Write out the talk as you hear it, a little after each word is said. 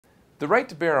The right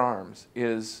to bear arms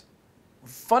is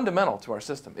fundamental to our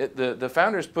system. The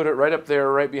founders put it right up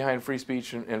there, right behind free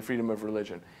speech and freedom of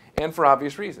religion, and for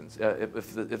obvious reasons.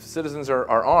 If the citizens are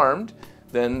armed,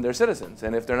 then they're citizens,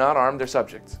 and if they're not armed, they're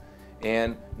subjects.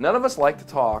 And none of us like to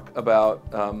talk about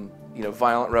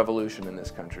violent revolution in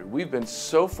this country. We've been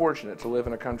so fortunate to live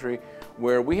in a country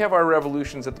where we have our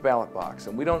revolutions at the ballot box,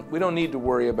 and we don't need to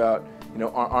worry about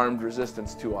armed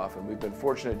resistance too often. We've been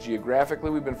fortunate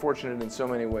geographically. We've been fortunate in so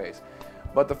many ways.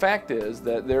 But the fact is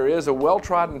that there is a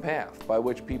well-trodden path by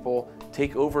which people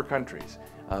take over countries.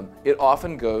 It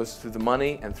often goes through the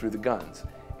money and through the guns.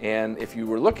 And if you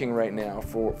were looking right now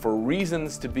for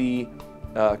reasons to be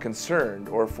concerned,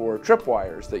 or for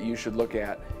tripwires that you should look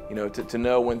at, to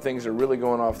know when things are really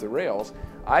going off the rails,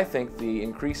 I think the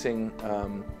increasing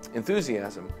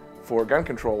enthusiasm for gun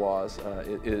control laws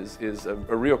is a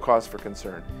real cause for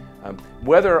concern.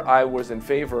 Whether I was in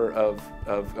favor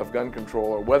of gun control,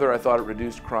 or whether I thought it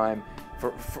reduced crime,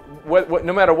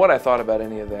 no matter what I thought about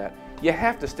any of that, you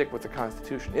have to stick with the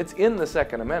Constitution. It's in the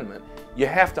Second Amendment. You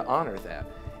have to honor that.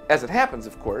 As it happens,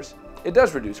 of course, it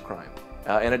does reduce crime.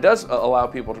 And it does allow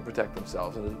people to protect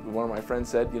themselves. And one of my friends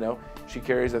said, she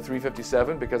carries a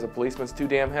 .357 because a policeman's too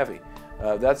damn heavy.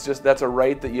 That's a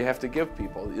right that you have to give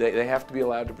people. They have to be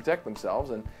allowed to protect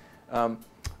themselves. And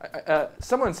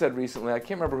someone said recently, I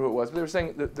can't remember who it was, but they were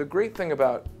saying that the great thing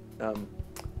about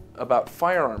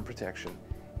firearm protection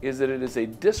is that it is a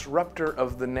disruptor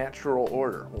of the natural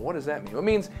order. Well, what does that mean? It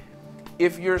means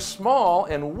if you're small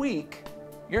and weak,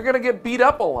 you're going to get beat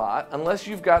up a lot unless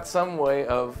you've got some way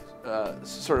of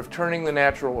sort of turning the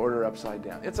natural order upside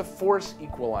down. It's a force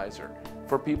equalizer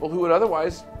for people who would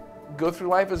otherwise go through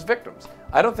life as victims.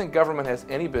 I don't think government has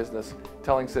any business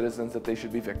telling citizens that they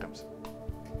should be victims.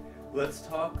 Let's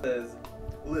talk as,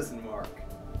 listen, Mark,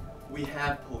 we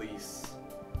have police,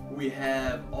 we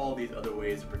have all these other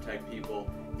ways to protect people.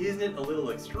 Isn't it a little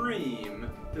extreme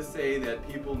to say that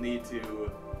people need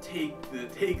to take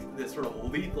this sort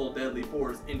of lethal, deadly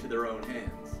force into their own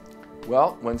hands?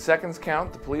 Well, when seconds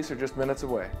count, the police are just minutes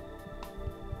away.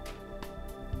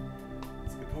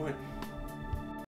 That's a good point.